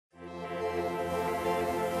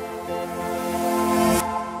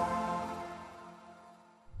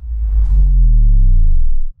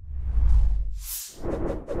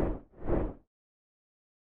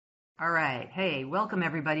Hey, welcome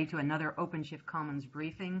everybody to another OpenShift Commons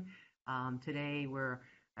briefing. Today we're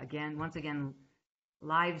once again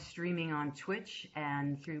live streaming on Twitch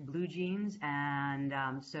and through Blue Jeans, and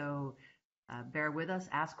bear with us,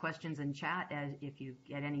 ask questions in chat as if you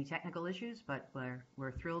get any technical issues. But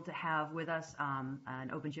we're thrilled to have with us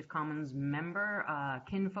an OpenShift Commons member,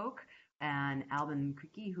 Kinvolk, and Alban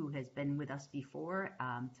Crequy, who has been with us before,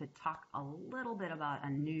 to talk a little bit about a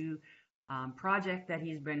new project that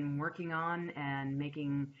he's been working on and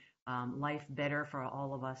making life better for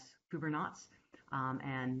all of us Kubernauts.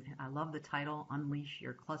 And I love the title, Unleash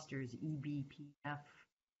Your Cluster's eBPF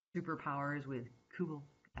Superpowers with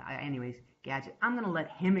Kubectl Gadget. I'm going to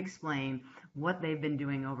let him explain what they've been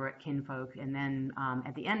doing over at Kinvolk, and then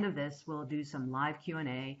at the end of this, we'll do some live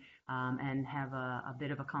Q&A and have a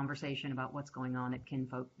bit of a conversation about what's going on at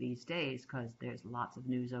Kinvolk these days, because there's lots of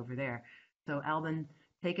news over there. So Alban,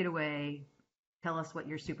 take it away. Tell us what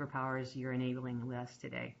your superpowers you're enabling with us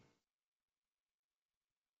today.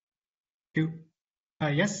 Thank you.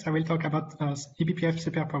 Yes, I will talk about eBPF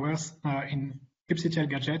Superpowers in Kubectl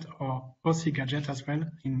Gadget, or OC Gadget as well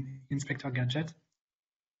in Inspector Gadget.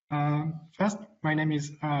 First, my name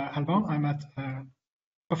is Alban. I'm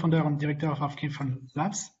co-founder and director of Kinvolk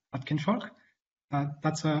Labs at Kinvolk.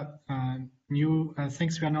 That's a new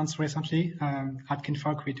things we announced recently. At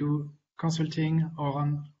Kinvolk, we do consulting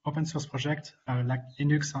on open source projects like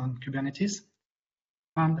Linux and Kubernetes.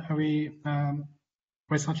 And we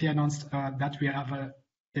recently announced that we have a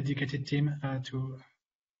dedicated team to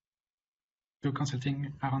do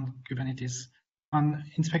consulting around Kubernetes. And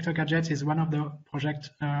Inspector Gadget is one of the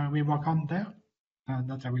projects we work on there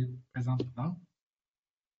that I will present now.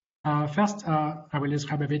 First, I will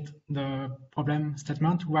describe a bit the problem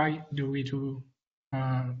statement. Why do we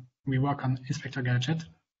work on Inspector Gadget?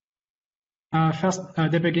 First,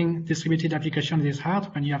 debugging distributed applications is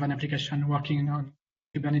hard when you have an application working on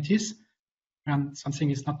Kubernetes and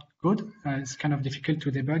something is not good. It's kind of difficult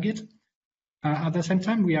to debug it. At the same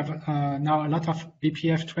time, we have now a lot of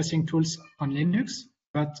BPF tracing tools on Linux,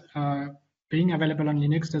 but being available on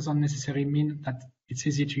Linux doesn't necessarily mean that it's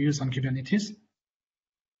easy to use on Kubernetes.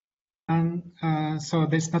 And so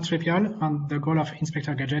this is not trivial, and the goal of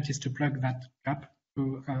Inspector Gadget is to plug that gap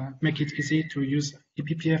to make it easy to use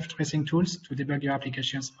eBPF tracing tools to debug your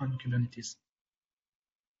applications on Kubernetes.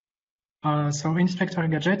 So Inspector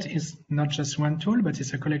Gadget is not just one tool, but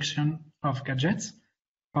it's a collection of gadgets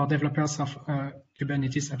for developers of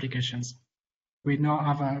Kubernetes applications. We now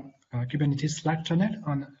have a Kubernetes Slack channel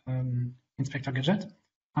on Inspector Gadget,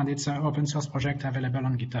 and it's an open source project available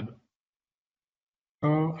on GitHub.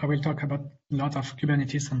 So I will talk about a lot of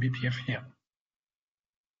Kubernetes and BPF here.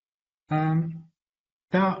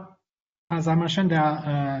 As I mentioned, there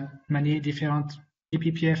are many different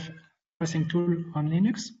eBPF tracing tools on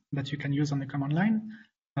Linux that you can use on the command line.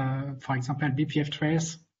 For example, BPF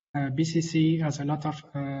trace, BCC has a lot of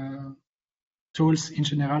tools in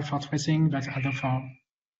general for tracing, but other for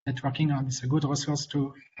networking, and it's a good resource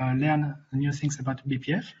to learn new things about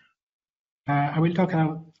BPF. I will talk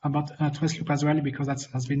about trace loop as well, because that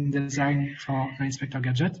has been designed for Inspector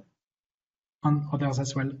Gadget and others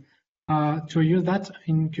as well. To use that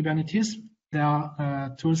in Kubernetes, there are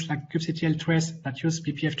tools like Kubectl trace that use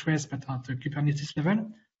BPF trace but at the Kubernetes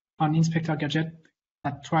level, and Inspector Gadget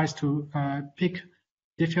that tries to pick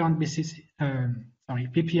different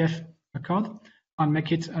BPF code and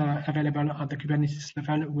make it available at the Kubernetes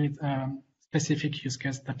level with specific use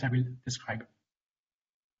case that I will describe.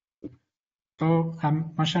 So I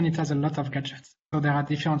mentioned it has a lot of gadgets. So there are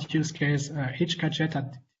different use cases. Each gadget has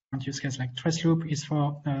different use case. Like trace loop is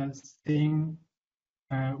for seeing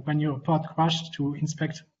when your pod crashed to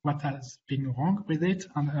inspect what has been wrong with it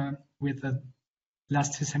and with the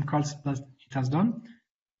last system calls that it has done.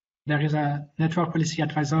 There is a network policy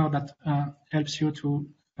advisor that helps you to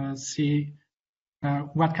see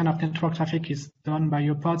what kind of network traffic is done by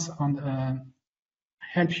your pods and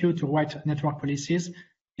help you to write network policies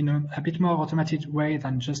in a bit more automated way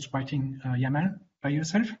than just writing YAML by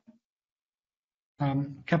yourself.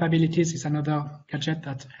 Capabilities is another gadget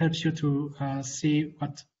that helps you to see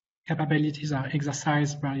what capabilities are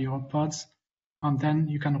exercised by your pods, and then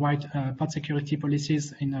you can write pod security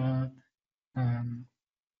policies in a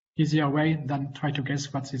easier way than try to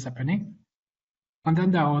guess what is happening. And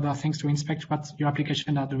then there are other things to inspect what your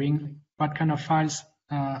application are doing, what kind of files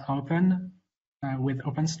are open with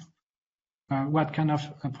OpenShift, what kind of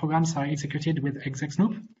programs are executed with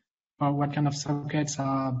exec-snoop, or what kind of sockets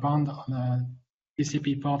are bound on a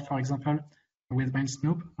TCP port, for example, with main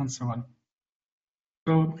snoop, and so on.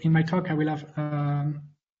 So in my talk, I will have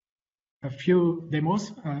a few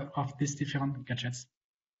demos of these different gadgets.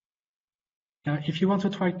 if you want to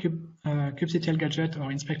try Kubectl Gadget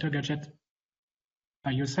or Inspector Gadget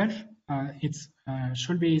by yourself, it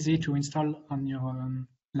should be easy to install on your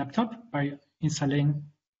laptop by downloading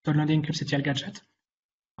Kubectl Gadget,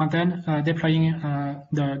 and then deploying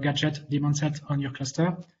the gadget daemon set on your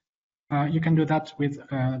cluster. You can do that with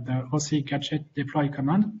the OC gadget deploy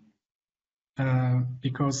command,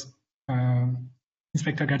 because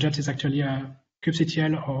Inspector Gadget is actually a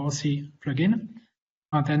Kubectl or OC plugin,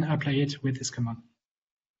 and then apply it with this command.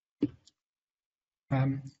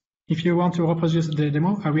 If you want to reproduce the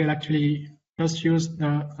demo, I will actually just use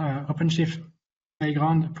the OpenShift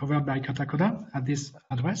playground provided by Kubectl at this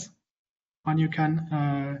address, and you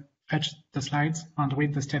can fetch the slides and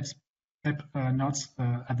read the step notes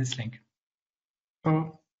at this link.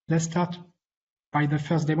 So let's start by the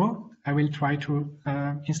first demo. I will try to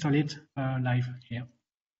install it live here.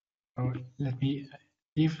 So let me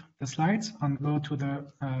leave the slides and go to the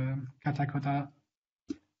Kubectl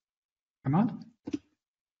command.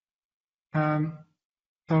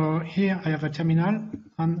 So here I have a terminal,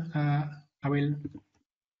 and I will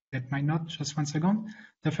get my note just 1 second.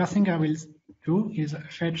 The first thing I will do is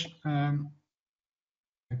fetch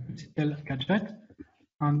Kubectl Gadget,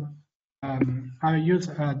 and I use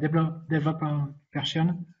a developer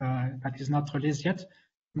version that is not released yet,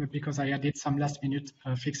 because I added some last-minute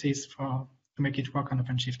fixes to make it work on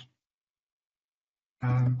OpenShift.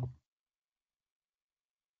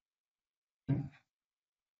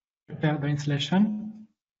 Prepare the installation.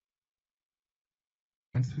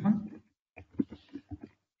 And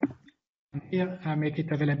here I make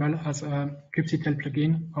it available as a Kubectl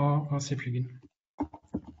plugin or OC plugin.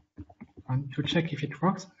 And to check if it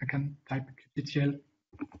works, I can type Kubectl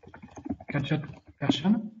Gadget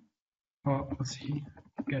version or OC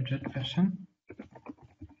Gadget version.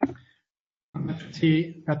 And to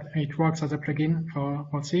see that it works as a plugin for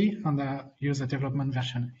OC, and I use the development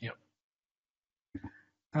version here.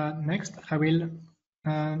 Next, I will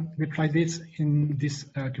deploy this in this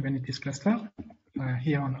Kubernetes cluster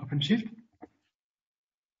here on OpenShift.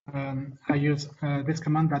 I use this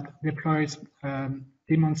command that deploys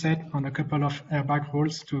daemon set on a couple of airbag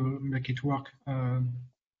rules to make it work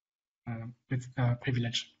with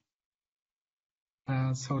privilege.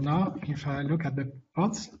 So now, if I look at the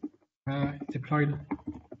pods deployed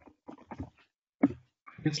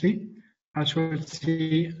previously, I should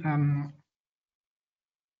see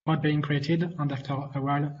pod being created, and after a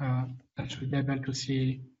while, I should be able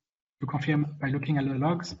to confirm by looking at the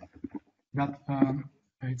logs that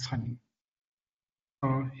it's running.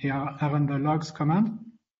 So here I run the logs command.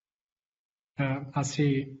 I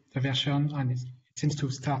see the version, and it seems to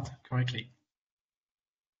start correctly.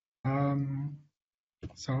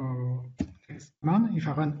 So this command, if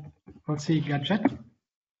I run OC Gadget, I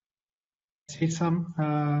see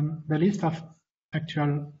the list of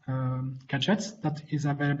actual gadgets that is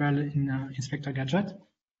available in Inspector Gadget,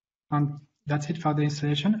 and that's it for the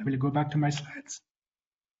installation. I will go back to my slides.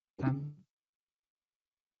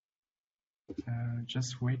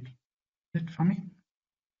 Just wait it for me.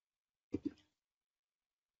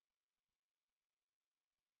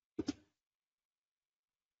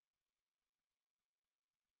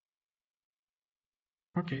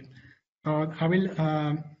 Okay, so I will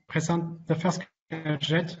present the first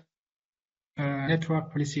gadget,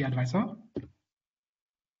 Network Policy Advisor.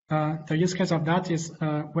 The use case of that is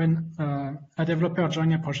when a developer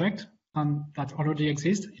joins a project and that already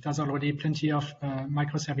exists. It has already plenty of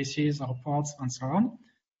microservices or ports and so on,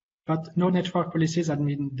 but no network policies have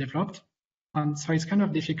been developed. And so it's kind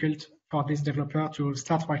of difficult for this developer to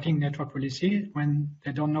start writing network policy when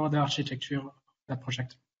they don't know the architecture of that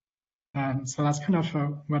project. So that's kind of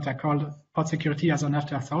what I call pod security as an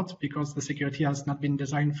afterthought, because the security has not been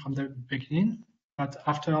designed from the beginning, but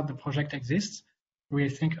after the project exists, we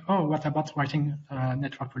think, oh, what about writing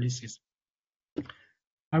network policies?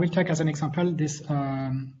 I will take as an example this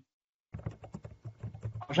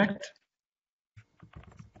project.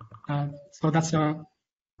 So that's a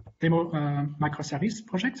demo microservice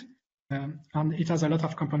project, and it has a lot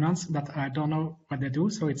of components that I don't know what they do,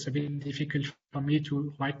 so it's a bit difficult for me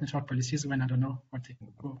to write network policies when I don't know what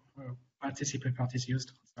TCP port is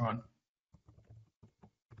used, and so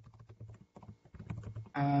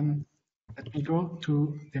on. Let me go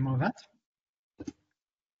to demo that.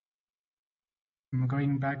 I'm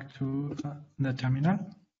going back to the terminal.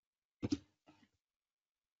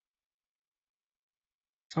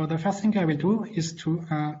 So the first thing I will do is to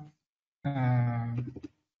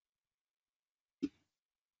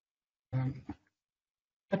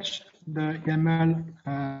fetch the YAML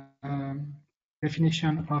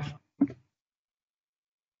definition of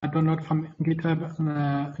a download from GitHub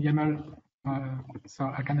YAML So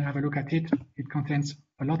I can have a look at it. It contains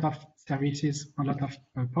a lot of services, a lot of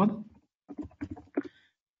pod.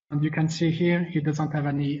 And you can see here, it doesn't have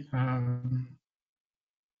any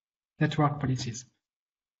network policies.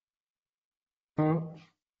 So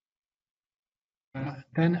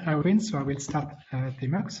then I win, so I will start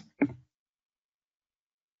debug.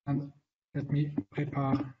 And let me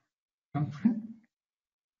prepare something.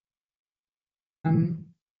 And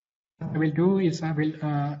what I will do is I will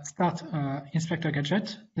start Inspector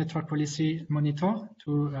Gadget network policy monitor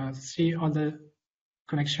to see all the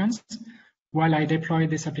connections while I deploy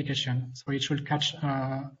this application. So it should catch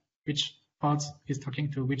which pods is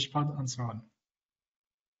talking to which pod and so on.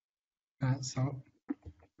 So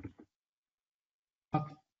up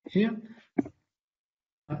here,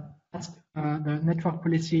 ask the network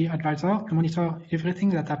policy advisor to monitor everything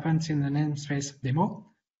that happens in the namespace demo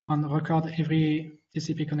and record every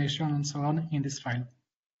TCP connection and so on in this file.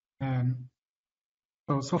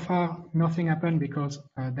 So far, nothing happened because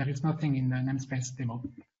there is nothing in the namespace demo.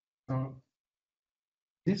 So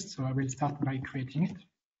I will start by creating it.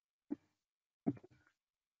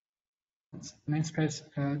 Once the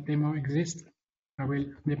namespace demo exists, I will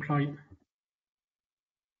deploy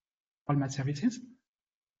all my services.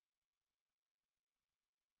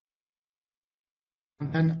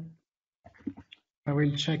 And then I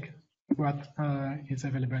will check what is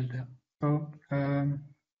available there. So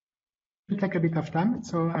it will take a bit of time.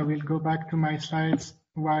 So I will go back to my slides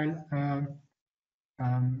while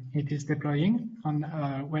it is deploying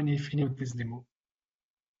and when it finishes this demo.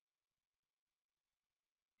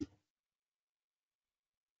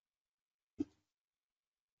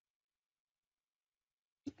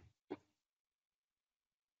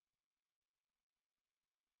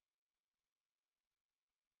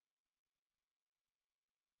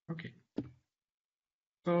 Okay.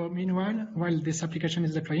 So meanwhile, while this application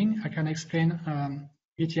is deploying, I can explain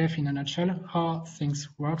BTF in a nutshell, how things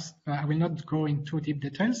work. I will not go into deep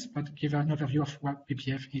details, but give an overview of what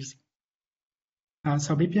BPF is.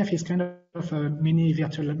 So BPF is kind of a mini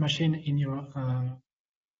virtual machine in your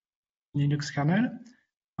Linux kernel.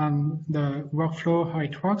 And the workflow, how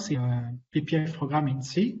it works, is a BPF program in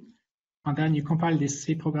C. And then you compile this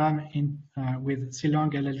C program in with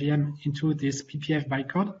C-long LLVM into this BPF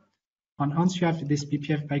bytecode. And once you have this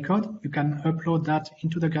BPF bytecode, you can upload that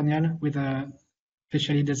into the kernel with a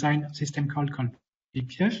specially designed system call called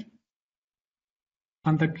BPF.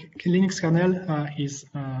 And the Linux kernel is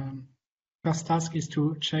first task is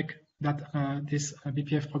to check that this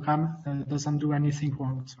BPF program doesn't do anything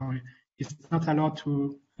wrong. So it's not allowed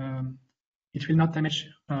to, it will not damage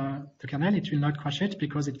the kernel, it will not crash it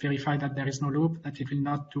because it verifies that there is no loop, that it will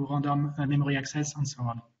not do random memory access and so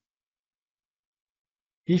on.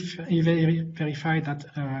 If you verify that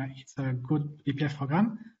it's a good BPF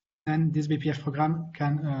program, then this BPF program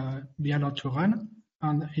can be allowed to run,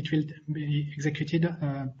 and it will be executed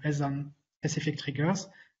based on specific triggers.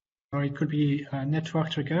 Or it could be a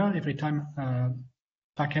network trigger every time a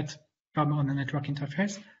packet comes on a network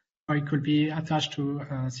interface, or it could be attached to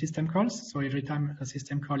system calls. So every time a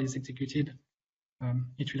system call is executed,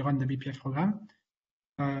 it will run the BPF program.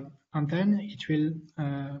 And then it will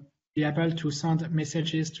be able to send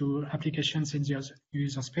messages to applications in the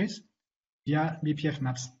user space via BPF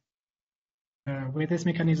maps. With this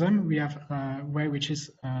mechanism, we have a way which is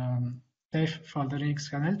safe for the Linux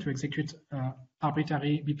kernel to execute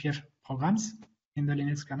arbitrary BPF programs in the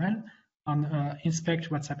Linux kernel and inspect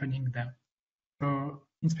what's happening there. So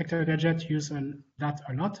Inspector Gadget uses that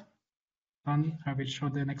a lot, and I will show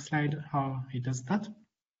the next slide how it does that.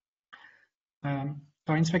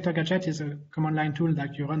 So Inspector Gadget is a command line tool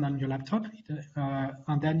that you run on your laptop,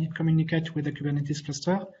 and then it communicates with the Kubernetes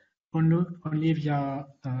cluster only via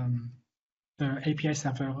the API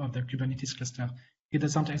server of the Kubernetes cluster. It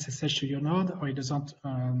doesn't SSH to your node, or it doesn't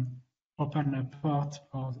open a port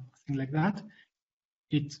or something like that.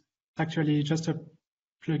 It's actually just a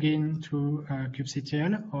plugin to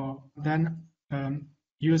kubectl, or then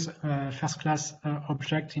use a first-class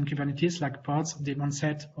object in Kubernetes like pods, daemon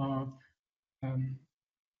set, or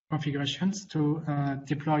configurations to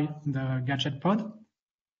deploy the gadget pod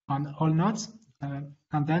on all nodes.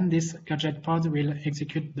 And then this gadget pod will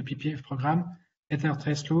execute the BPF program, either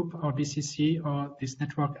trace loop or BCC or this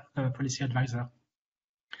network policy advisor.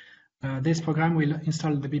 This program will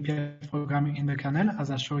install the BPF program in the kernel,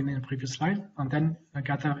 as I showed in the previous slide, and then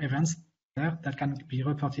gather events there that can be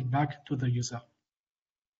reported back to the user.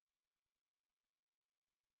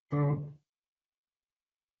 So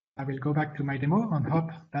I will go back to my demo and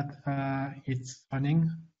hope that it's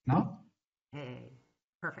running now. Hey,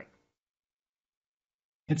 perfect.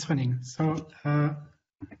 It's running. So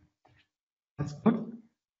That's good.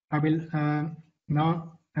 I will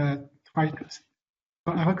now try.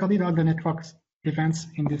 So I recorded all the network events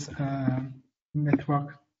in this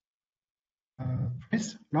network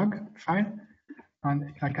trace log file,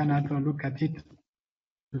 and I can have a look at it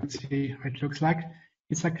to see how it looks like.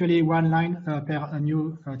 It's actually one line per a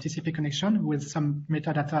new TCP connection with some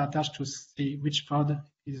metadata attached to see which pod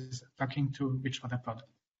is talking to which other pod.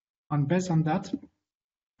 And based on that,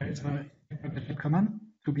 there is a command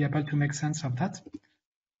to be able to make sense of that.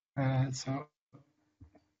 So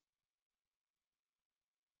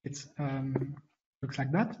it looks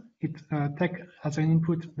like that. It takes as an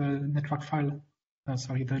input the network file,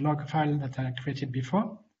 the log file that I created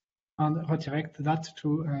before, and redirect that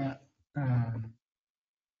to a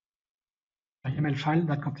YAML file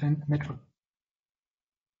that contains network.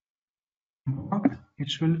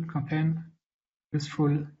 It should contain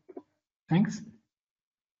useful things.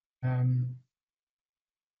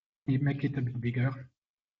 We make it a bit bigger.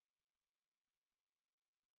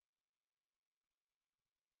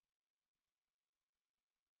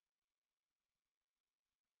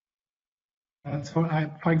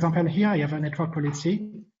 For example, here I have a network policy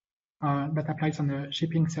that applies on the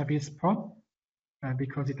shipping service pod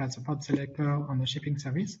because it has a pod selector on the shipping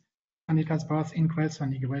service, and it has both ingress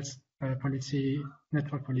and egress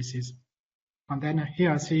network policies. And then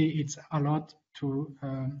here I see it's allowed to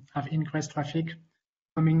have ingress traffic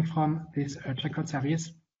coming from this checkout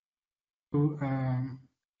service to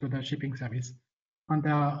the shipping service. And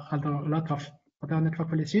there are a lot of other network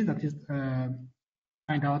policies that is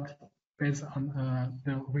find out based on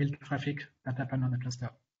the real traffic that happen on the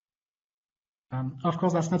cluster. Of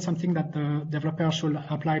course, that's not something that the developer should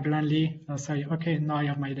apply blindly, say, okay, now I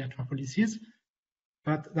have my network policies.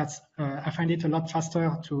 But that's I find it a lot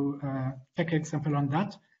faster to take an example on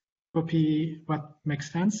that, copy what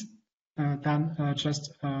makes sense, than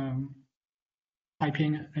just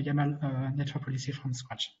typing a YAML network policy from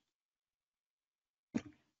scratch.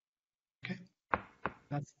 Okay,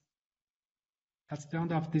 that's the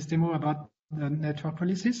end of this demo about the network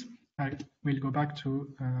policies. I will go back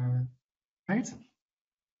to slides.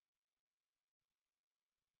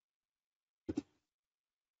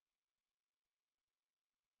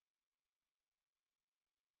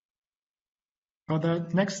 So the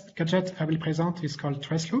next gadget I will present is called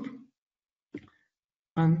TraceLoop.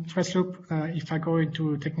 And TraceLoop, if I go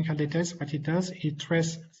into technical details, what it does, it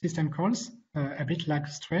traces system calls, a bit like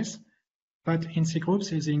Trace, but in C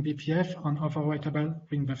groups using eBPF on overwritable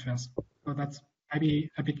ring buffers. So that's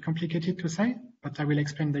maybe a bit complicated to say, but I will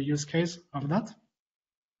explain the use case of that.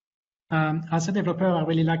 As a developer, I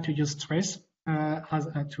really like to use Trace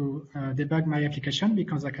to debug my application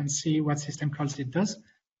because I can see what system calls it does.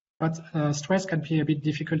 But Trace can be a bit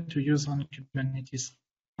difficult to use on Kubernetes.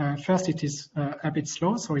 First, it is a bit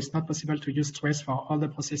slow, so it's not possible to use Trace for all the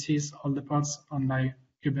processes, all the pods on my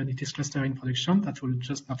Kubernetes cluster in production. That will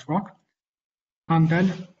just not work. And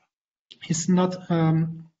then it's not,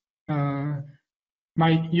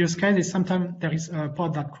 my use case is sometimes there is a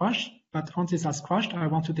pod that crashed, but once it has crashed, I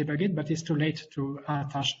want to debug it, but it's too late to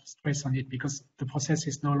attach Trace on it because the process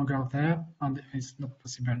is no longer there and it's not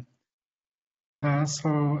possible.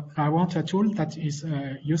 So I want a tool that is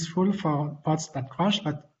useful for pods that crash,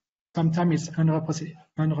 but sometimes it's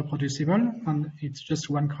unreproducible and it's just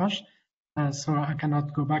one crash. So I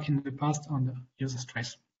cannot go back in the past and use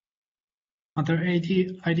Trace. And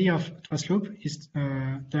the idea of TraceLoop is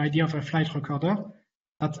the idea of a flight recorder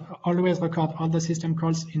that always records all the system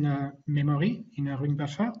calls in a memory, in a ring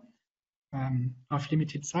buffer of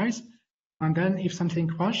limited size. And then if something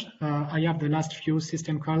crashes, I have the last few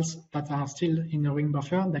system calls that are still in the ring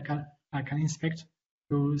buffer that I can inspect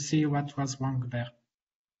to see what was wrong there.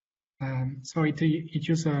 So it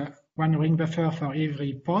uses one ring buffer for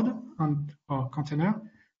every pod or container.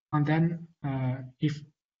 And then if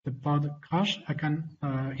the pod crash, I can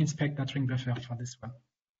inspect that ring buffer for this one.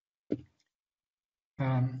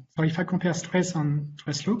 So if I compare Trace and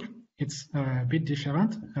TraceLoop, it's a bit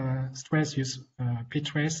different. Trace uses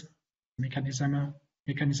ptrace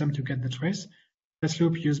mechanism to get the trace.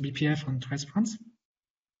 TraceLoop uses BPF and trace points.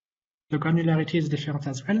 The granularity is different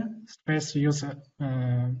as well. Trace uses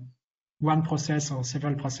one process or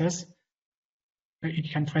several processes.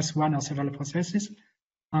 It can trace one or several processes.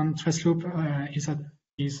 And TraceLoop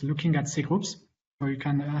is looking at C groups. So you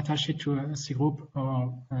can attach it to a C group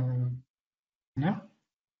or no.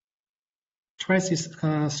 Trace is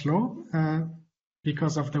slow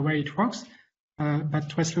because of the way it works. But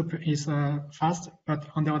TraceLoop is fast, but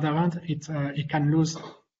on the other hand, it can lose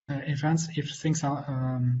events if things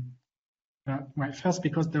are well, first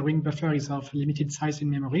because the ring buffer is of limited size in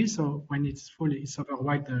memory, so when it's full, it's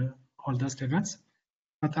overwrite the all those events.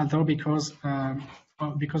 But although because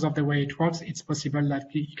of the way it works, it's possible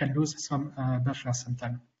that you can lose some buffer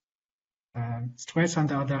sometimes. Trace, on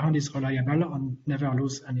the other hand, is reliable and never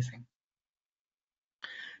lose anything.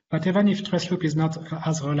 But even if trace loop is not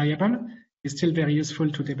as reliable, it's still very useful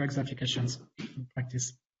to debug the applications in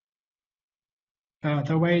practice.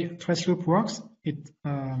 The way trace loop works, it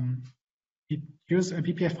uses a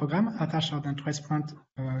BPF program attached to a trace point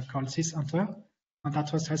called sysenter, and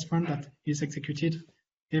that was trace point that is executed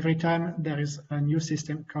every time there is a new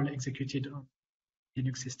system call executed on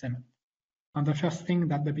Linux system. And the first thing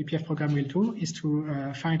that the BPF program will do is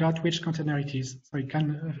to find out which container it is. So it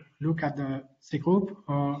can look at the C group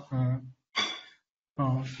or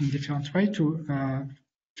in different way to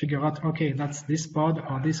figure out, okay, that's this pod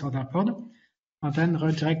or this other pod, and then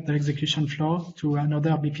redirect the execution flow to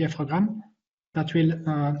another BPF program that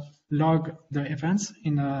will log the events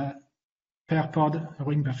in a per pod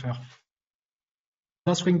ring buffer.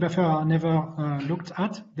 Those ring buffers are never looked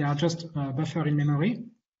at. They are just buffer in memory,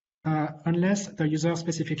 unless the user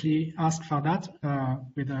specifically asks for that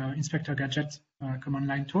with the Inspector Gadget command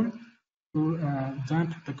line tool to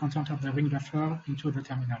dump the content of the ring buffer into the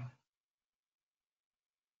terminal.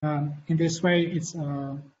 In this way, it's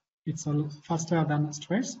faster than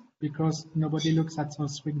trace because nobody looks at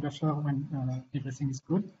those ring buffer when everything is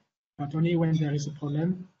good, but only when there is a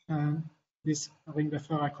problem. This ring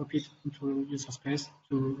buffer are copied into user space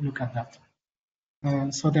to look at that.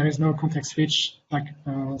 So there is no context switch like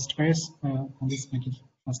trace, and this makes it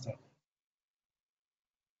faster.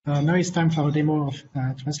 Now it's time for a demo of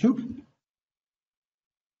trace loop.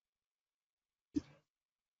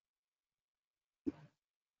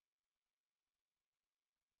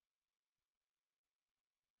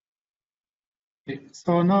 Okay,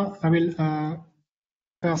 so now I will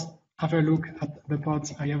first have a look at the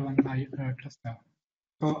pods I have on my cluster.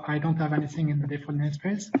 So I don't have anything in the default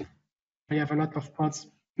namespace. I have a lot of pods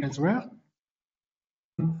elsewhere.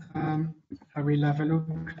 I will have a look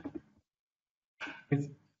with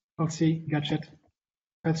Kubectl Gadget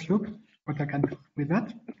trace loop, what I can do with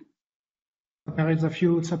that. There is a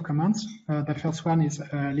few subcommands. The first one is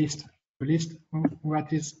list, to list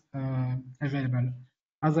what is available.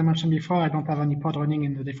 As I mentioned before, I don't have any pod running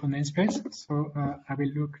in the default namespace, so I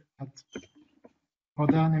will look at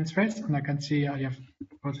other namespace, and I can see I have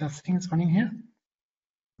other things running here.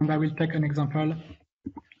 And I will take an example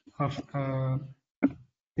of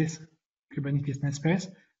this Kubernetes namespace.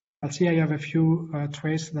 I'll see I have a few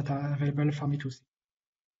traces that are available for me to see.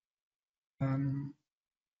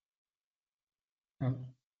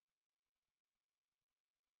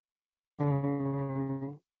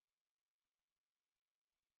 So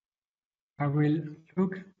I will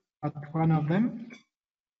look at one of them.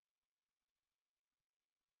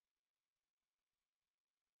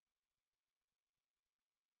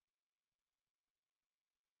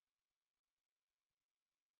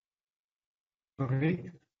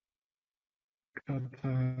 Sorry, got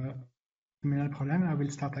a terminal problem. I will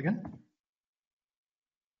start again.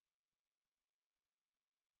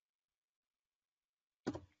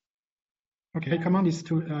 Okay, the command is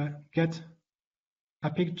to I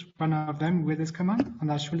picked one of them with this command,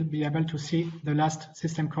 and I should be able to see the last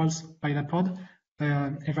system calls by the pod.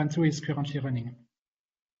 Event 2 is currently running.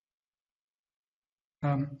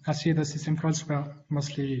 I see the system calls were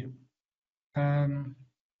mostly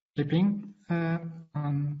flipping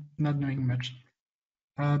and not knowing much.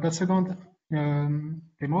 The second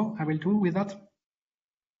demo I will do with that.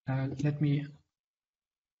 Let me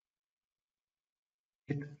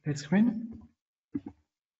hit the screen.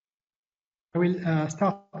 I will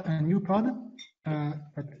start a new pod,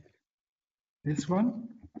 but this one,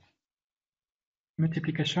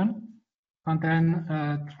 multiplication, and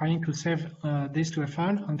then trying to save this to a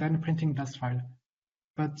file and then printing that file.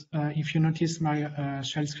 But if you notice, my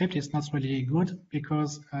shell script is not really good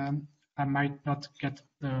because I might not get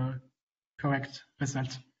the correct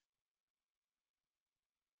result.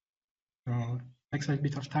 So it takes a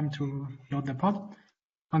bit of time to load the pod.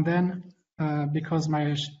 And then because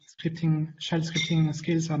my shell scripting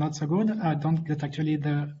skills are not so good, I don't get actually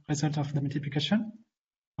the result of the multiplication.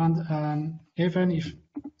 And even if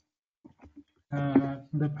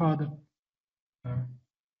the pod,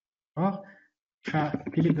 or if I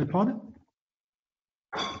delete the pod,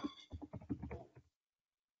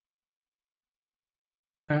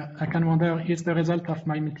 I can wonder, is the result of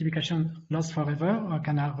my multiplication lost forever, or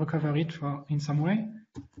can I recover it in some way?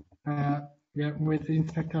 Yeah, with the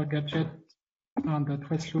Inspector Gadget and the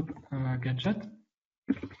trace loop gadget.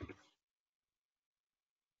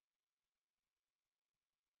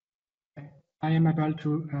 I am able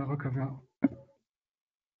to recover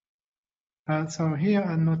So here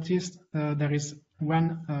I noticed there is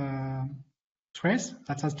one trace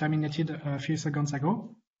that has terminated a few seconds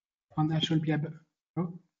ago, and I should be able.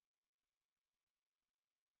 Oh,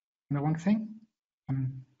 the wrong thing.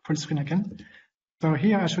 Full screen again. So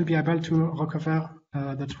here I should be able to recover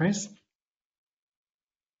the trace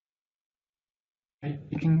by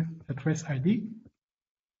picking the trace ID.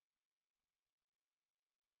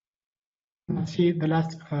 And see the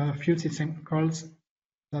last few system calls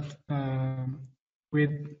that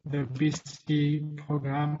with the BC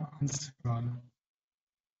program and so on.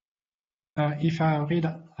 If I read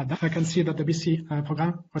at that, I can see that the BC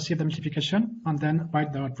program received the multiplication and then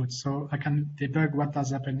write the output. So I can debug what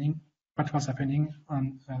was happening,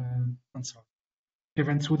 and so on,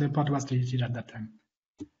 even though the pod was deleted at that time.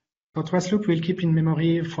 So trace loop will keep in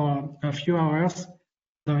memory for a few hours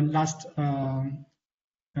the last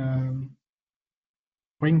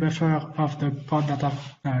ring buffer of the pod that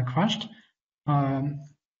have crashed. And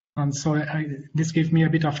so this gives me a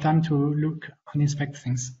bit of time to look and inspect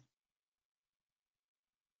things.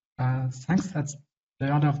 Thanks, that's the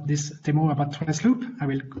end of this demo about trace loop. I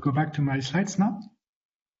will go back to my slides now.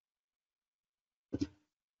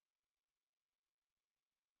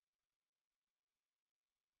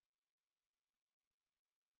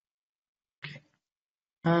 Okay.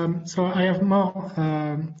 So I have more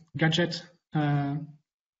gadget to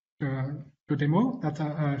demo that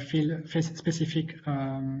face specific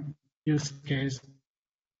use case.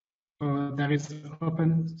 So there is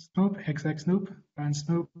OpenSnoop, ExecSnoop,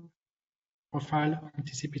 ParentSnoop, Profile, and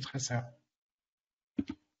TCP Tracer.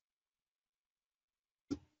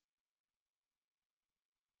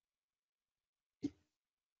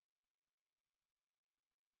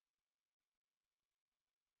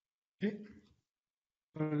 Okay.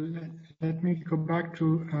 So let me go back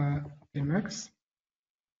to Emacs.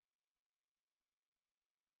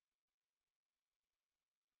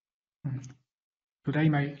 Today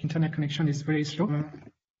my internet connection is very slow.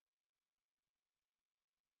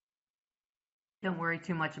 Don't worry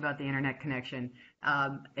too much about the internet connection.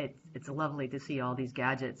 It's lovely to see all these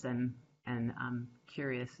gadgets, and I'm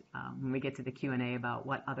curious when we get to the Q&A about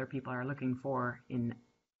what other people are looking for in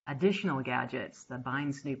additional gadgets. The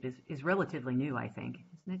bind snoop is relatively new, I think,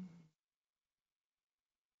 isn't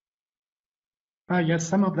it? Yes,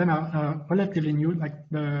 some of them are relatively new. Like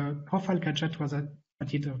the profile gadget was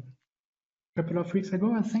added a couple of weeks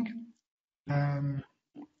ago, I think.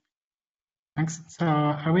 Thanks. So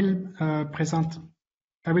I will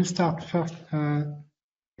start first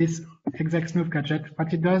this ExecSnoop gadget.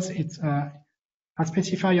 What it does, I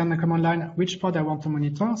specify on the command line which pod I want to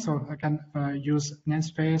monitor. So I can use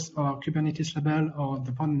namespace or Kubernetes label or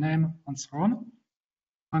the pod name and so on.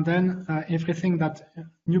 And then everything that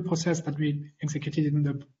new process that we executed in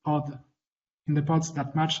the pods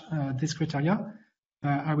that match this criteria,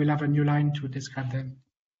 I will have a new line to describe them.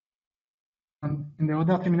 And in the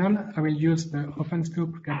other terminal, I will use the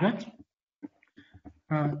OpenSnoop gadget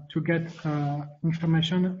to get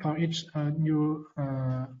information for each new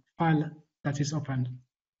file that is opened.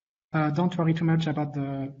 Don't worry too much about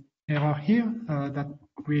the error here. That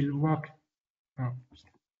will work. Oh,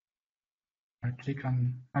 I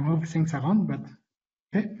move things around, but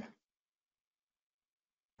okay.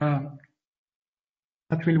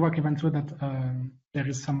 That will work even though that there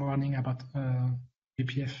is some warning about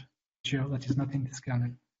eBPF feature that is not in this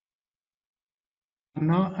kernel. And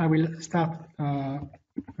now I will start a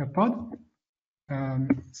pod.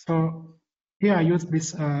 So here I use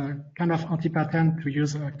this kind of anti-pattern to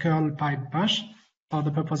use a curl pipe bash for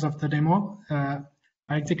the purpose of the demo. I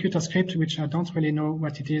execute a script which I don't really know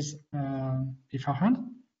what it is beforehand.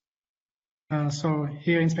 So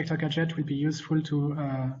here Inspector Gadget will be useful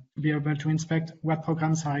to be able to inspect what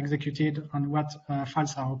programs are executed and what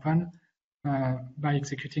files are open by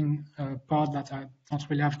executing a pod that I don't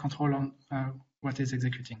really have control on what is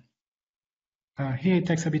executing. Here it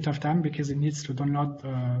takes a bit of time because it needs to download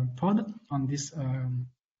the pod on this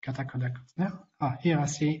kata codec. Here I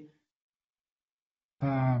see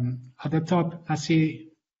at the top I see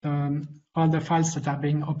all the files that are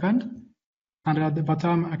being opened, and at the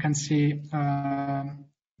bottom I can see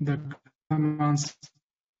the commands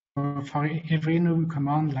for every new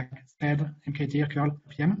command like sed, mkdir, curl,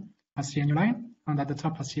 pm. I see a new line, and at the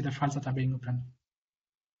top I see the files that are being opened.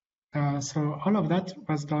 So all of that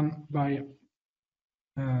was done by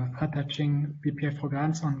attaching eBPF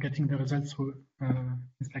programs and getting the results through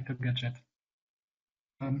Inspector Gadget.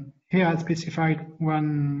 Here I specified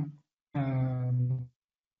one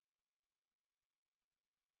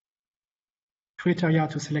criteria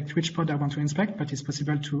to select which pod I want to inspect, but it's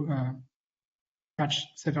possible to catch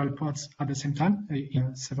several ports at the same time,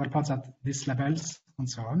 in several ports at these levels, and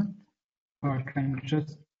so on. Or I can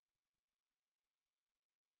just,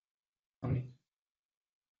 sorry,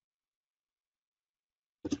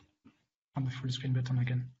 on the full screen button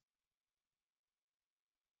again.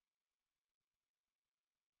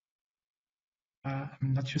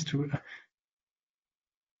 I'm not used to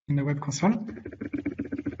in the web console.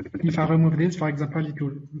 If I remove this, for example, it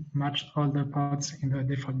will match all the ports in the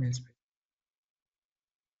default namespace.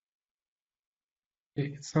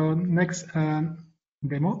 Okay, so next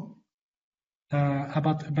demo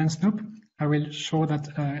about advanced Snoop, I will show that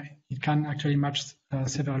it can actually match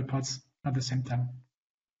several ports at the same time.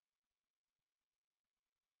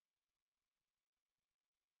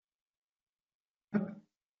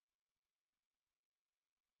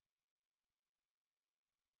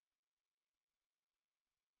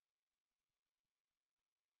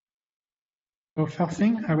 So first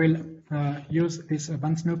thing, I will use this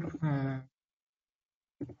advanced Snoop and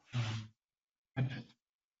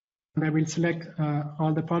I will select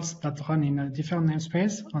all the ports that run in a different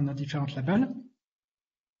namespace on a different level.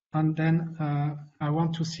 And then I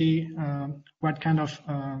want to see what kind of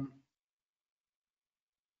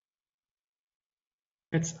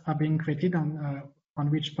sets are being created on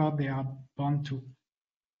which port they are bound to.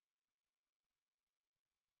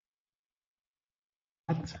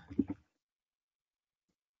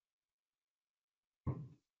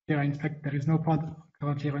 Here, in fact, there is no port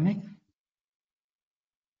currently running.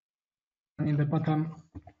 And in the bottom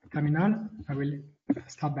terminal, I will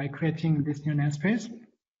start by creating this new namespace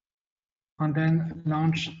and then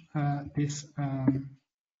launch this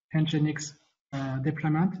Nginx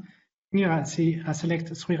deployment. Here I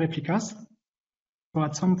select 3 replicas. So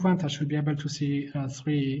at some point I should be able to see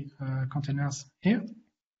 3 containers here.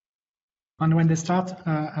 And when they start,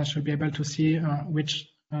 I should be able to see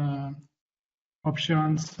which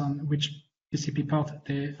options on which TCP port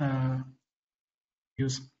they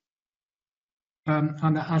use.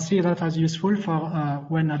 And I see that as useful for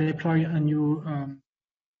when I deploy a new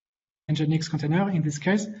Nginx container. In this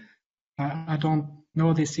case, I don't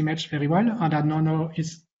know this image very well, and I don't know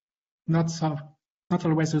it's not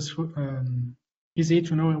always easy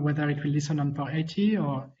to know whether it will listen on port 80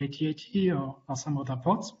 or 8080 or some other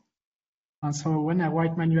ports. And so when I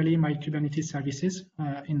write manually my Kubernetes services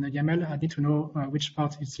in the YAML, I need to know which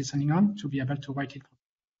port it's listening on to be able to write it.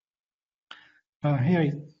 Here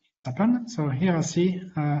it happened. So here I see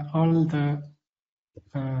all the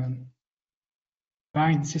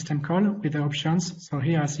bind system call with the options. So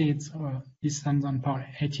here I see it's listens on port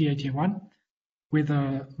 8081 with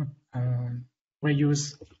a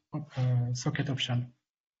reuse socket option.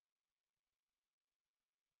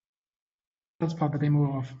 That's for the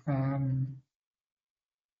demo of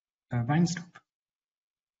Vinesloop.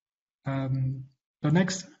 The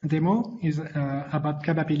next demo is about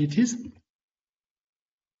capabilities.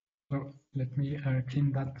 So let me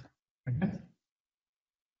clean that again.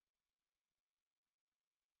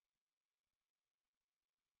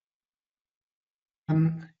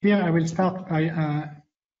 And here I will start by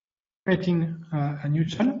creating a new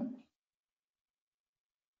shell.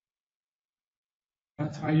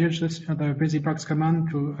 So I use the busybox command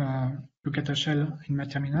to get a shell in my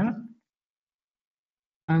terminal.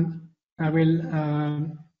 And I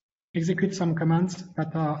will execute some commands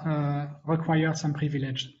that require some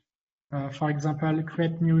privilege. For example,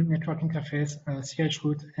 create new network interface,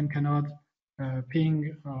 chroot, mknode,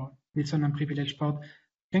 ping, or listen on privileged port.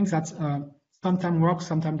 Things that sometimes work,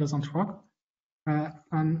 sometimes doesn't work.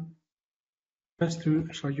 And just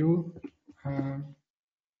to show you,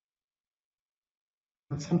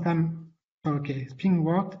 sometimes, okay, ping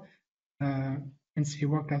worked, NC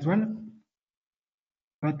worked as well,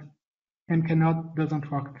 but mknode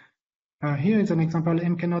doesn't work. Here is an example,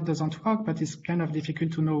 mknode doesn't work, but it's kind of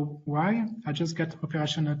difficult to know why. I just get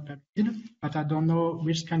operation not permitted, but I don't know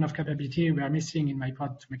which kind of capability we are missing in my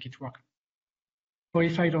pod to make it work. So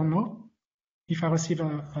if I don't know, if I receive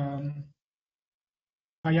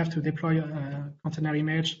I have to deploy a container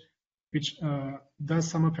image which does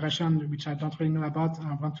some operation which I don't really know about.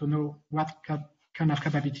 I want to know what kind of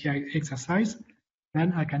capability I exercise.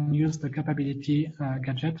 Then I can use the capability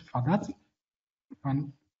gadget for that.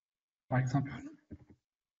 And for example,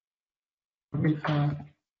 I will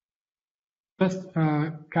just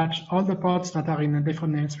catch all the ports that are in a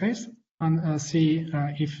different namespace and see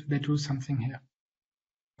if they do something here.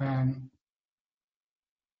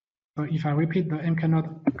 So if I repeat the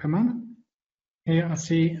mknode command, here I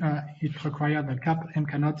see it requires the cap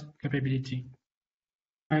mknode capability.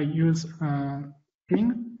 I use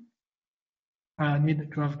ping. I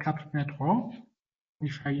need to have cap net raw.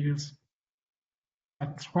 If I use I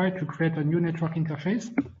try to create a new network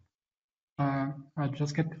interface. I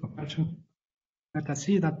just get option. Let us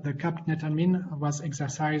see that the cap netadmin was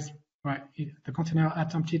exercised, right? The container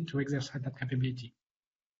attempted to exercise that capability.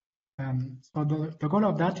 So the goal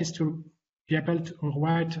of that is to be able to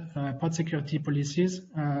write pod security policies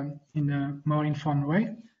in a more informed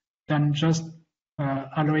way than just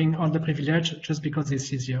allowing all the privilege just because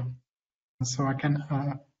it's easier. So I can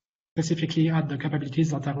specifically add the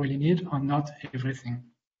capabilities that I really need or not everything.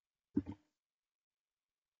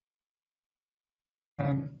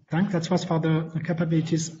 Thanks. That was for the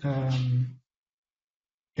capabilities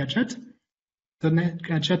gadget. The next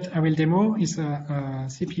gadget I will demo is a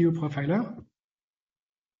CPU profiler.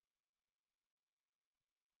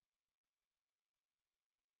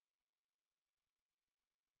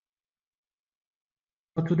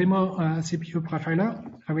 So to demo a CPU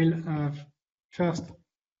profiler, I will first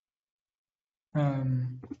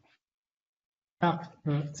start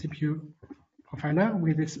the CPU profiler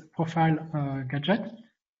with this profile gadget,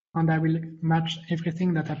 and I will match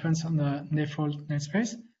everything that happens on the default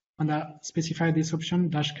namespace. And I specify this option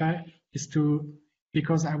 -k is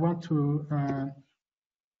because I want to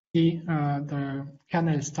see the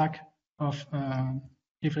kernel stack of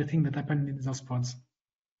everything that happened in those pods.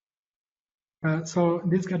 So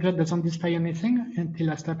this gadget doesn't display anything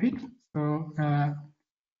until I stop it. So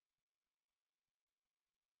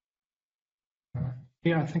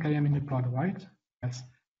here I think I am in the pod, right? Yes.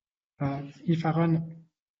 If I run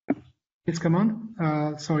this command,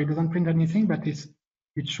 so it doesn't print anything, but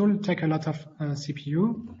it should take a lot of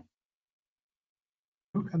CPU.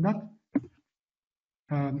 Look at that.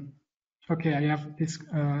 Okay, I have this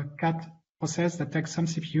cat process that takes some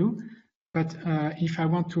CPU, but if I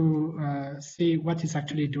want to see what it's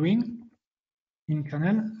actually doing in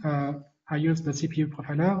kernel, I use the CPU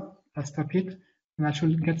profiler, I stop it, and I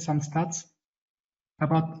should get some stats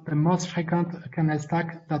about the most frequent kernel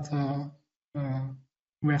stack that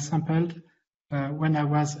were sampled when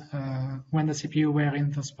the CPU were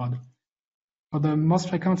in the pod. So the most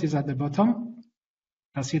frequent is at the bottom.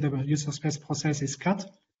 I see the user space process is cat,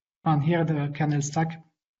 and here the kernel stack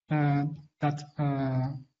that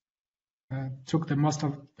took the most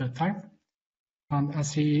of the time. And I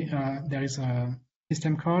see there is a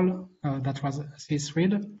system call that was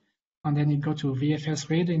sysread, and then it go to VFS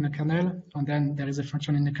read in the kernel, and then there is a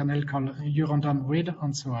function in the kernel called urandom read,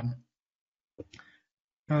 and so on.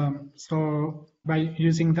 So by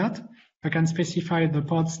using that, I can specify the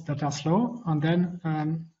pods that are slow, and then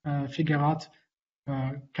figure out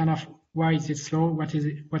kind of why is it slow, what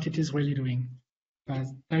it is really doing.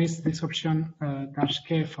 There is this option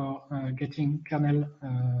 -k for getting kernel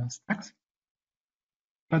stacks,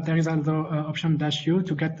 but there is also option -u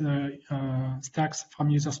to get the stacks from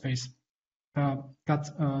user space. That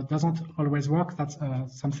doesn't always work. That's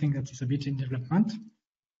something that is a bit in development.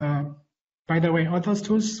 By the way, all those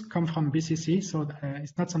tools come from BCC, so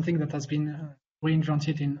it's not something that has been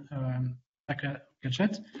reinvented in Inspector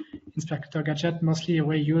Gadget. Inspector Gadget mostly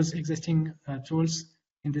reuse existing tools,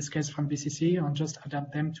 in this case from BCC, and just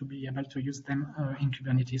adapt them to be able to use them in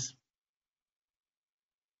Kubernetes.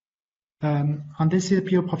 And this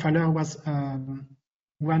CPU profiler was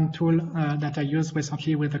one tool that I used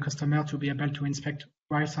recently with a customer to be able to inspect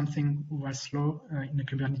why something was slow in a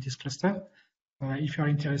Kubernetes cluster. If you're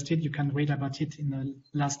interested, you can read about it in the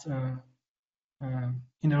last,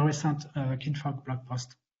 in a recent Kinvolk blog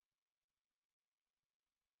post.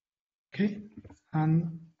 Okay,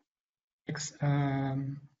 and next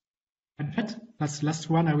gadget, that's the last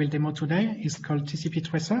one I will demo today, is called TCP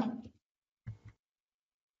Tracer.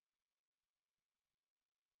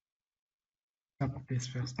 Stop this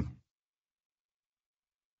first.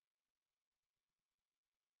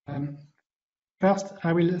 First,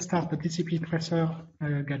 I will start the TCP Tracer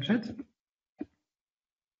gadget.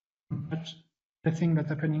 Watch the thing that's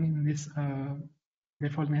happening in this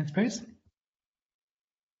default namespace.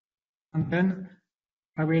 And then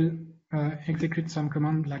I will execute some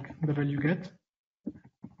command like wget.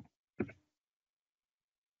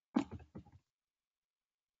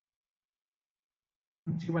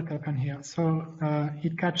 And see what happened here. So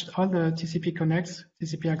it catched all the TCP connects,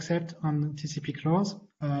 TCP accept, and TCP close,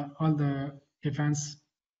 all the events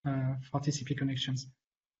for TCP connections.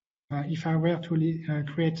 If I were to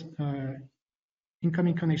create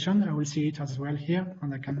incoming connection, I will see it as well here,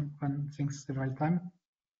 and I can run things several times.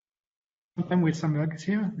 Sometimes with some bugs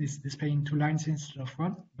here, this displaying 2 lines instead of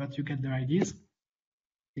 1, but you get the ideas.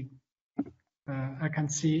 I can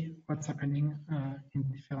see what's happening in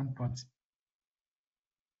different pods.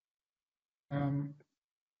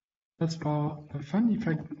 That's for fun. If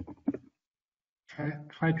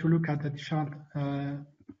try to look at the different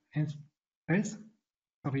namespace.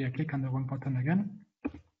 Sorry, I click on the wrong button again.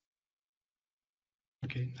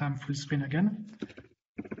 Okay, I'm full screen again.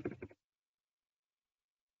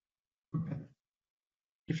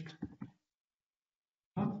 Shift.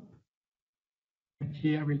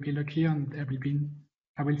 Here I will be lucky and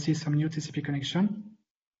I will see some new TCP connection.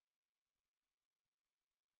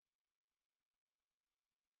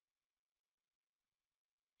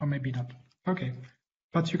 Or maybe not. Okay,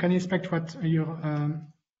 but you can inspect what your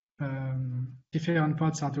different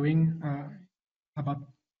pods are doing about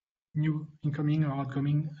new incoming or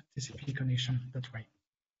outgoing TCP connection that way.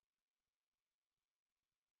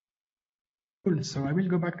 Cool, so I will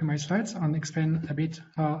go back to my slides and explain a bit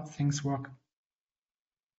how things work.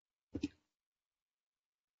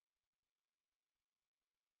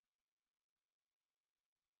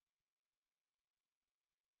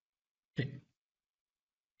 Okay.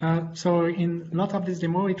 So in a lot of this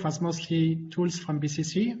demo, it was mostly tools from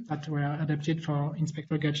BCC that were adapted for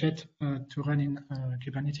Inspector Gadget to run in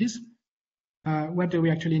Kubernetes. What do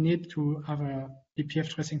we actually need to have a eBPF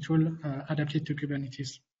tracing tool adapted to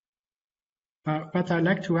Kubernetes? What I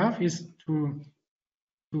like to have is to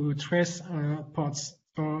trace pods.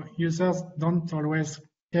 So users don't always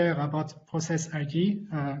care about process ID.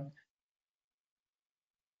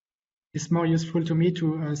 It's more useful to me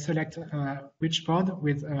to select which pod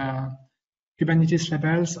with Kubernetes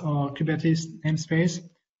labels or Kubernetes namespace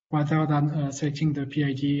rather than selecting the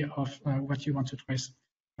PID of what you want to trace.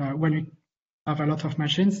 When you have a lot of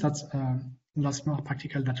machines, that's lots more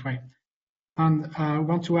practical that way. And I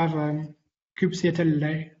want to have a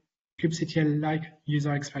kubectl-like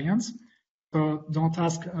user experience. So don't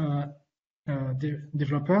ask the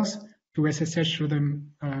developers to SSH through the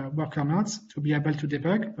worker nodes to be able to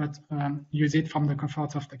debug, but use it from the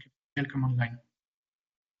comfort of the kubectl command line.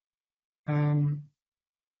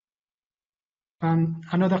 And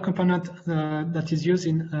another component that is used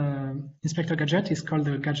in Inspector Gadget is called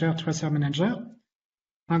the Gadget Tracer Manager.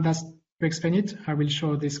 And as to explain it, I will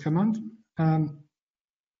show this command.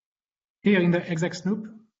 Here in the exec snoop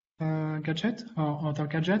gadget or other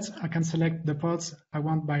gadgets, I can select the pods I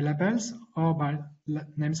want by labels or by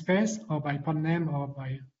namespace or by pod name or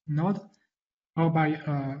by node, or by,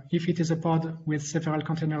 if it is a pod with several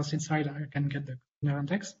containers inside, I can get the container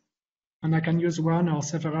index. And I can use one or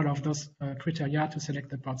several of those criteria to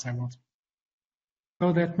select the pods I want.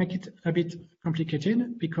 So that makes it a bit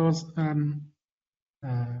complicated because in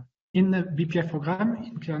the BPF program,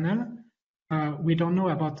 in kernel, we don't know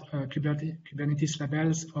about Kubernetes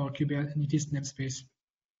labels or Kubernetes namespace.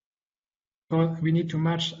 So we need to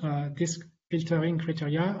match this filtering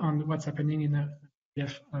criteria on what's happening in a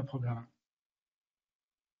BPF program.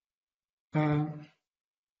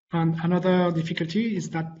 And another difficulty is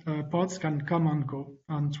that pods can come and go,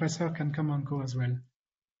 and tracer can come and go as well.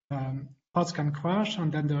 Pods can crash,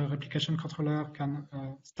 and then the replication controller can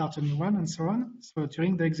start a new one, and so on. So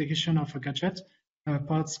during the execution of a gadget,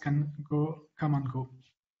 pods can come and go.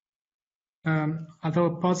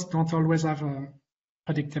 Although pods don't always have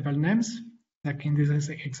predictable names, like in this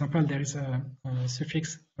example, there is a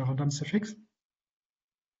suffix, a random suffix.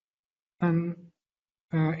 And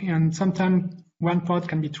sometimes one pod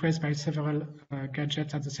can be traced by several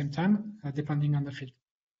gadgets at the same time, depending on the field.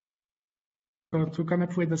 So to come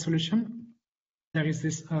up with a solution, there is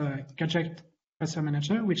this Gadget Tracer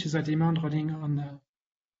Manager, which is a daemon running on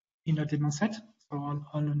in a daemon set, so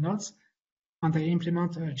all the nodes. And they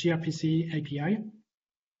implement a gRPC API,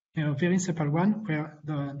 a very simple one, where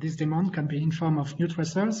this daemon can be in form of new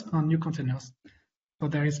tracers and new containers. So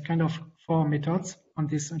there is kind of 4 methods on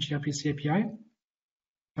this gRPC API.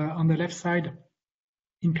 On the left side,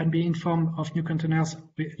 it can be in form of new containers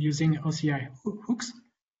using OCI hooks.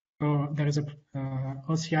 So there is a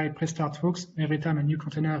OCI pre-start hooks. Every time a new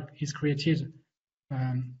container is created,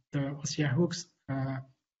 the OCI hooks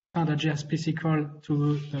send a gRPC call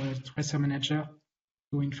to the tracer manager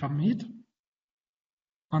to inform it.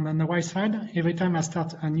 And on the right side, every time I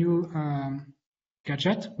start a new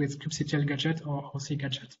gadget with Kubectl Gadget or OC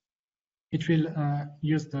Gadget, it will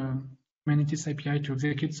use the Kubernetes API to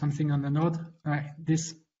execute something on the node.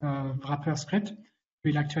 This wrapper script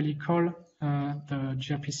will actually call the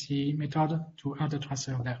gRPC method to add a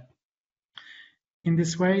tracer there. In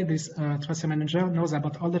this way, this tracer manager knows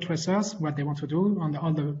about all the tracers, what they want to do, on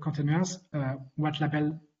all the containers, what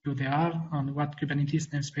label do they have, and what Kubernetes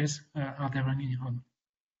namespace are they running on.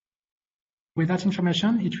 With that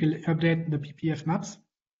information, it will update the BPF maps.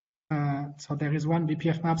 So there is one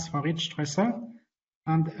BPF maps for each tracer,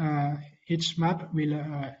 and each map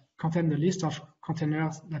will contain the list of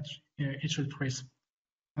containers that it should trace.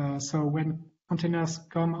 So when containers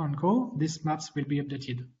come and go, these maps will be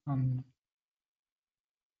updated. And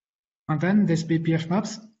then these BPF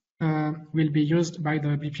maps will be used by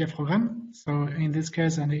the BPF program. So in this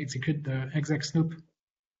case, I execute the exec snoop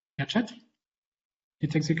gadget.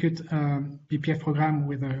 It executes a BPF program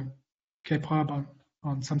with a kprobe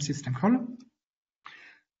on some system call.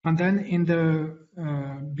 And then in the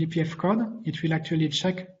BPF code, it will actually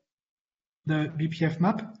check the BPF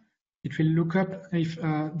map. It will look up if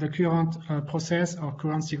the current process or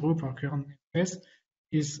currency group or current interface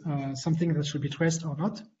is something that should be traced or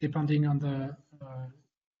not, depending on the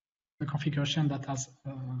configuration that has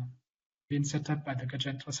been set up by the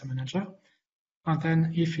gadget tracer manager. And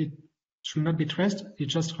then if it should not be traced, it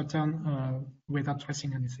just returns without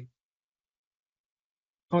tracing anything.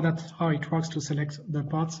 So that's how it works to select the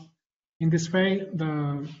parts. In this way,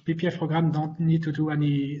 the BPF program don't need to do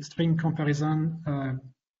any string comparison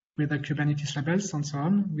with the Kubernetes labels and so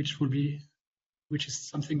on, which is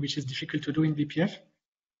something which is difficult to do in BPF.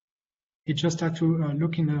 It just has to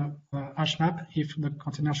look in the hash map if the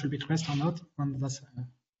container should be traced or not, and that's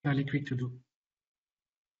fairly quick to do.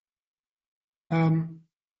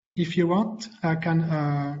 If you want, I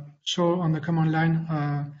can show on the command line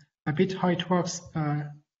a bit how it works,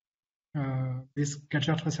 this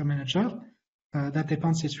gadget tracer manager. That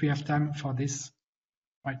depends if we have time for this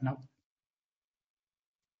right now.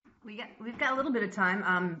 We've got a little bit of time.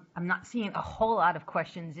 I'm not seeing a whole lot of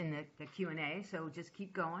questions in the Q&A, so just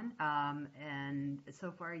keep going. And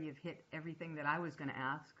so far, you've hit everything that I was going to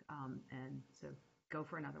ask, and so go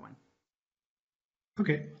for another one.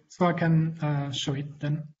 Okay, so I can show it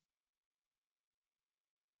then.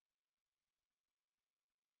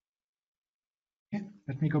 Okay,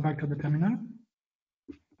 let me go back to the terminal.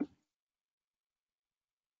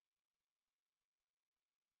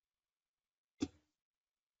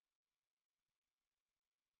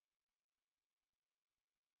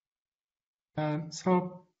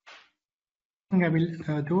 So the thing I will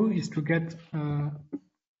do is to get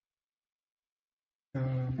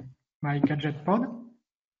my gadget pod.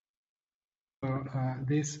 So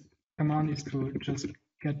this command is to just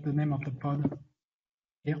get the name of the pod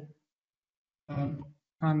here.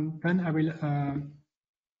 And then I will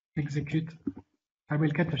I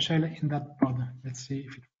will get a shell in that pod. Let's see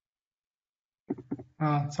if it.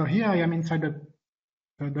 So here I am inside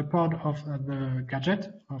the pod of the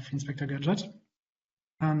gadget, of Inspector Gadget.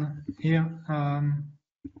 And here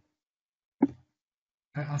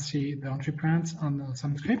I see the entry points and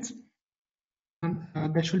some scripts. And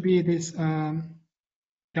there should be this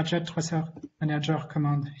gadget tracer manager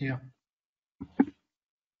command here.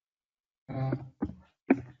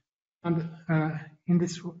 And in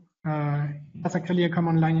this, that's actually a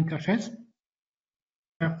command line interface.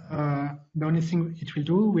 The only thing it will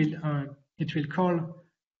do it will call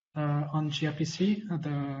on gRPC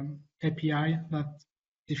the API that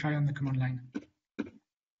defined on the command line.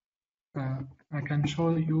 I can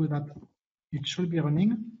show you that it should be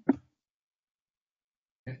running.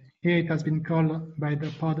 Here it has been called by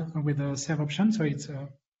the pod with a serve option, so it's serve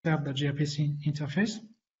the gRPC interface.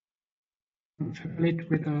 It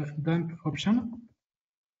with a dump option,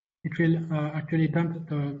 it will actually dump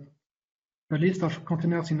the list of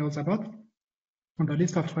containers in Ozabot and the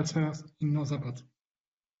list of tracers in Ozabot.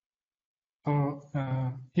 So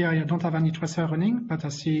here I don't have any tracer running, but I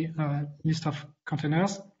see a list of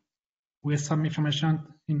containers with some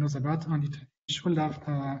information in Ozabot, and it should have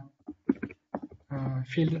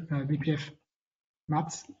field BPF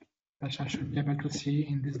maps that I should be able to see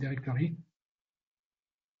in this directory.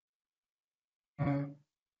 I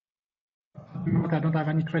don't have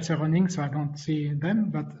any tracer running, so I don't see them,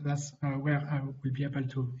 but that's where I will be able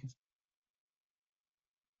to.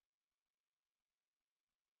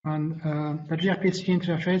 And the gRPC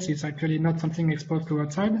interface is actually not something exposed to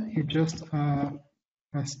outside. It's just a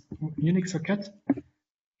Unix socket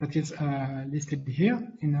that is listed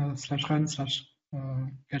here in a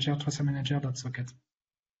 /run/gadget tracer manager.socket.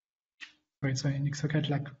 So it's a Unix socket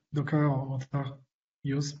like Docker or other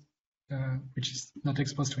use, which is not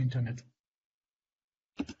exposed to internet.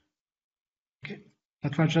 Okay,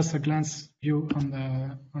 that was just a glance view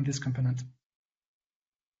on this component.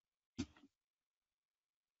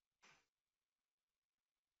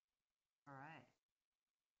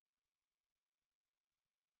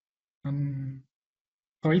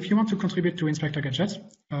 So if you want to contribute to Inspector Gadget,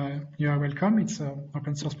 you are welcome. It's an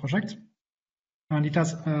open source project, and it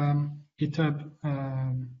has GitHub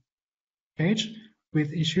page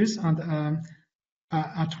with issues. And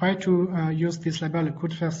I try to use this label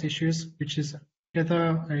 "Good First Issues," which is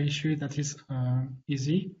either an issue that is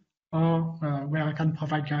easy or where I can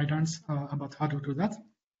provide guidance about how to do that.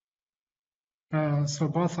 So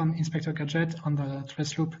both on Inspector Gadget on the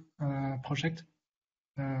trace loop project.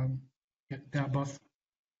 Yeah, they are both.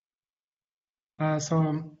 I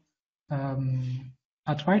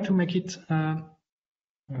try to make it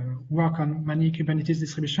work on many Kubernetes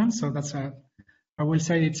distributions. So that's I will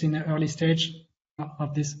say it's in the early stage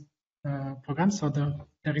of this program. So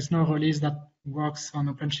there is no release that works on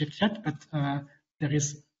OpenShift yet, but there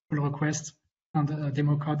is pull request on the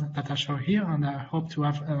demo code that I show here, and I hope to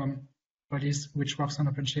have release which works on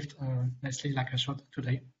OpenShift nicely, like I showed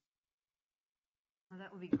today. Well,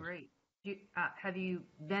 that would be great. Have you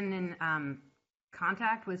been in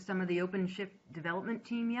contact with some of the OpenShift development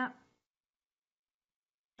team yet?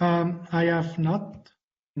 I have not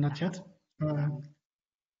yet. Well,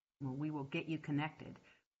 we will get you connected.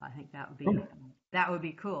 I think that would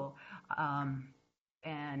be cool.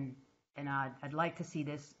 And I'd like to see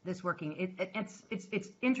this working. It's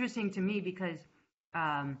interesting to me because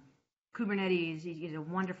Kubernetes is a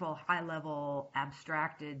wonderful high-level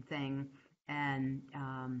abstracted thing, and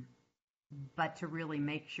but to really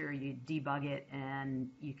make sure you debug it and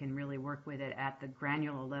you can really work with it at the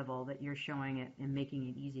granular level that you're showing it and making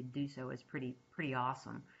it easy to do so is pretty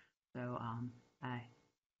awesome. So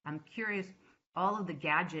I'm curious, all of the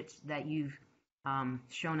gadgets that you've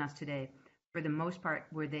shown us today, for the most part,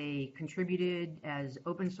 were they contributed as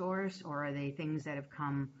open source, or are they things that have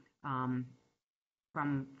come from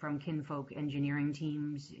Kinvolk engineering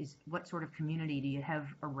teams? What sort of community do you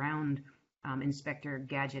have around Inspector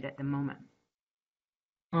Gadget at the moment?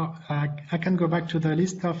 Oh, I can go back to the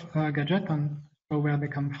list of gadgets and show where they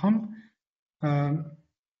come from.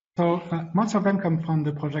 So most of them come from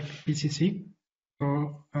the project BCC.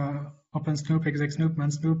 So OpenSnoop, ExecSnoop,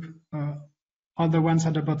 ManSnoop, all the ones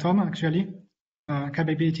at the bottom actually,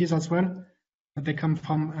 capabilities as well, they come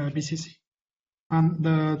from BCC. And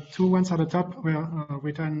the two ones at the top were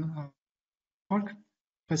written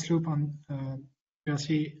trace loop on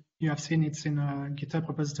you have seen it's in a GitHub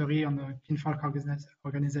repository on the Kinvolk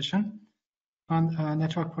organization. And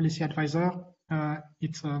Network Policy Advisor,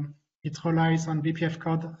 it relies on BPF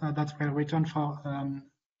code that were written for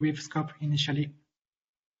with scope initially.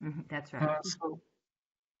 That's right.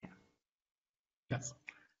 Yeah. Yes.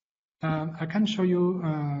 I can show you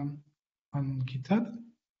on GitHub.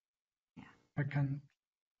 Yeah. I can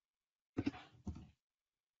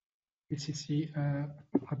BCC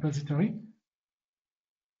repository.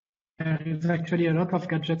 There is actually a lot of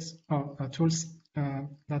gadgets or tools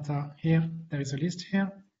that are here. There is a list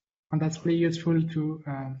here, and that's really useful to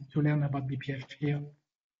learn about BPF here.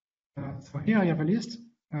 So here I have a list,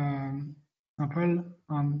 sample,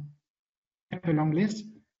 a long list,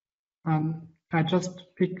 and I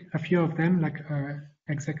just pick a few of them, like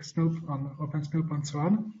ExecSnoop on OpenSnoop and so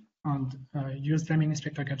on, and use them in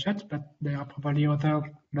Inspector Gadget. But there are probably others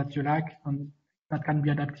that you like and that can be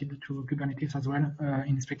adapted to Kubernetes as well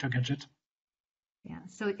in Inspector Gadget. Yeah.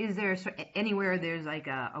 So is there anywhere there's like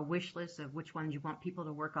a wish list of which ones you want people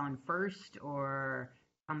to work on first, or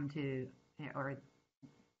or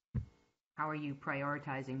how are you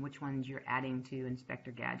prioritizing which ones you're adding to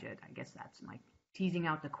Inspector Gadget? I guess that's like teasing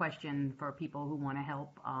out the question for people who want to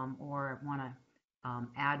help or want to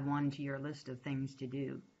add one to your list of things to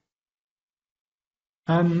do.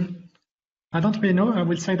 I don't really know. I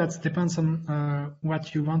will say that depends on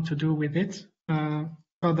what you want to do with it.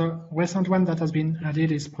 So the recent one that has been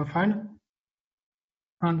added is profile.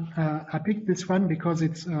 And I picked this one because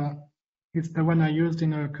it's the one I used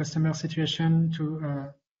in a customer situation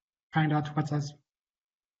to find out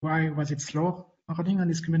why was it slow running on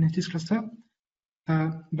this Kubernetes cluster.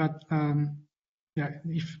 But yeah,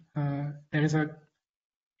 if there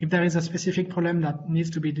is a specific problem that needs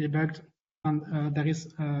to be debugged, and there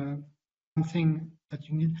is something that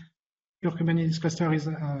you need, your Kubernetes cluster is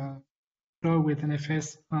slow with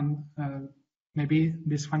NFS, and maybe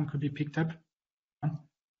this one could be picked up.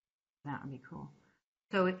 That would be cool.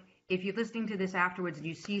 So if you're listening to this afterwards and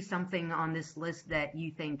you see something on this list that you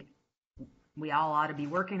think we all ought to be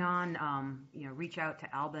working on, reach out to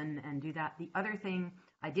Alban and do that. The other thing,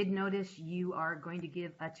 I did notice you are going to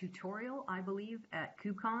give a tutorial, I believe, at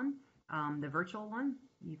KubeCon, the virtual one.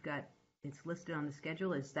 It's listed on the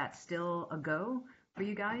schedule. Is that still a go for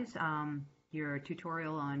you guys? Your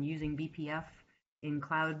tutorial on using BPF in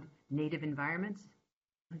cloud native environments.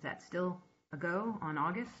 Is that still a go on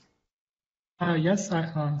August? Yes,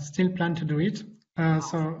 I still plan to do it.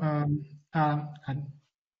 Awesome. So I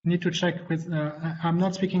need to check with, I'm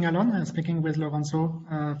not speaking alone, I'm speaking with Lorenzo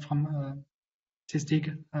from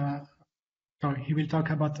SysDig. So he will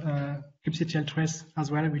talk about Kubectl Trace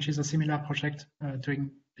as well, which is a similar project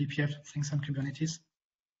doing BPF things on Kubernetes.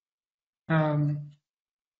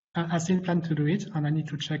 I still plan to do it, and I need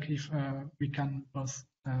to check if we can both.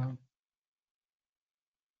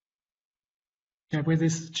 Yeah, with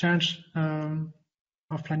this change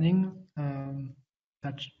of planning,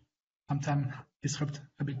 that sometimes disrupt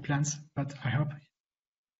a bit plans, but I hope.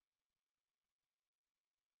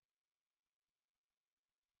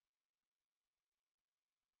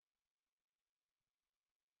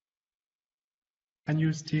 Can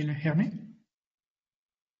you still hear me?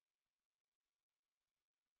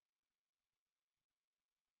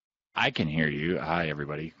 I can hear you. Hi,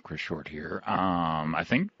 everybody. Chris Short here. I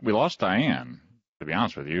think we lost Diane. To be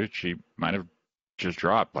honest with you, she might have just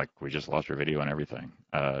dropped. Like we just lost her video and everything.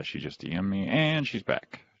 She just DM'd me and she's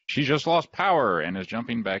back. She just lost power and is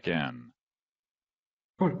jumping back in.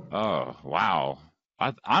 Cool. Oh wow!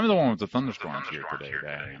 I'm the one with the thunderstorms here today,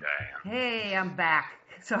 Diane. Hey, I'm back.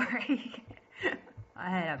 Sorry, I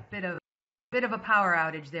had a bit of a power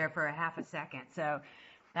outage there for a half a second. So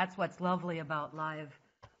that's what's lovely about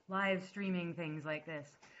live streaming things like this.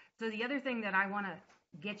 So the other thing that I want to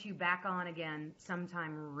get you back on again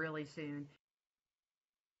sometime really soon.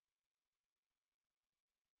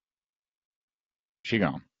 She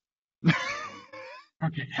gone.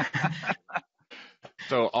 Okay.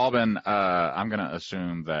 So Alban, I'm gonna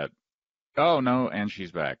assume that. Oh no, and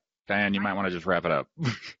she's back. Diane, you might want to just wrap it up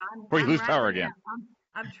before you lose power again.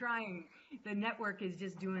 I'm trying. The network is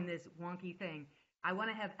just doing this wonky thing. I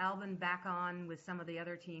want to have Alban back on with some of the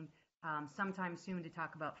other team sometime soon to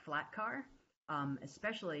talk about Flatcar,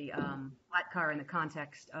 especially Flatcar in the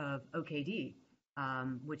context of OKD,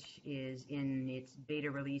 which is in its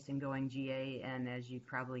beta release and going GA, and as you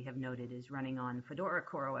probably have noted, is running on Fedora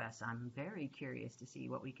CoreOS. I'm very curious to see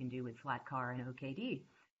what we can do with Flatcar and OKD.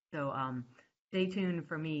 So stay tuned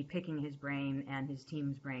for me picking his brain and his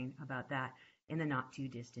team's brain about that in the not too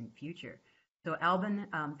distant future. So Alban,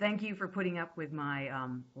 thank you for putting up with my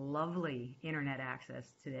lovely internet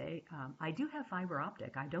access today. I do have fiber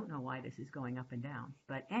optic. I don't know why this is going up and down.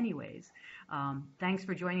 But anyways, thanks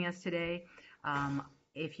for joining us today.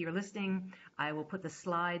 If you're listening, I will put the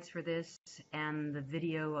slides for this and the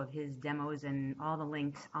video of his demos and all the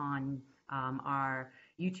links on our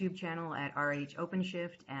YouTube channel at RH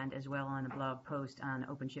OpenShift and as well on a blog post on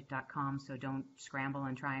OpenShift.com. So don't scramble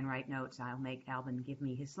and try and write notes. I'll make Alban give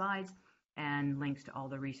me his slides and links to all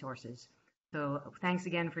the resources. So thanks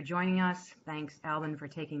again for joining us. Thanks, Alban, for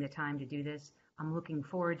taking the time to do this. I'm looking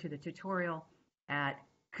forward to the tutorial at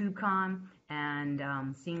KubeCon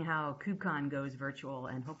and seeing how KubeCon goes virtual,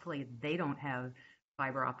 and hopefully they don't have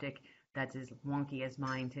fiber optic that's as wonky as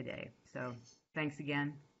mine today. So thanks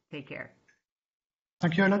again. Take care.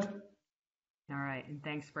 Thank you a lot. All right, and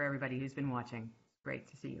thanks for everybody who's been watching. Great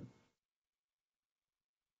to see you.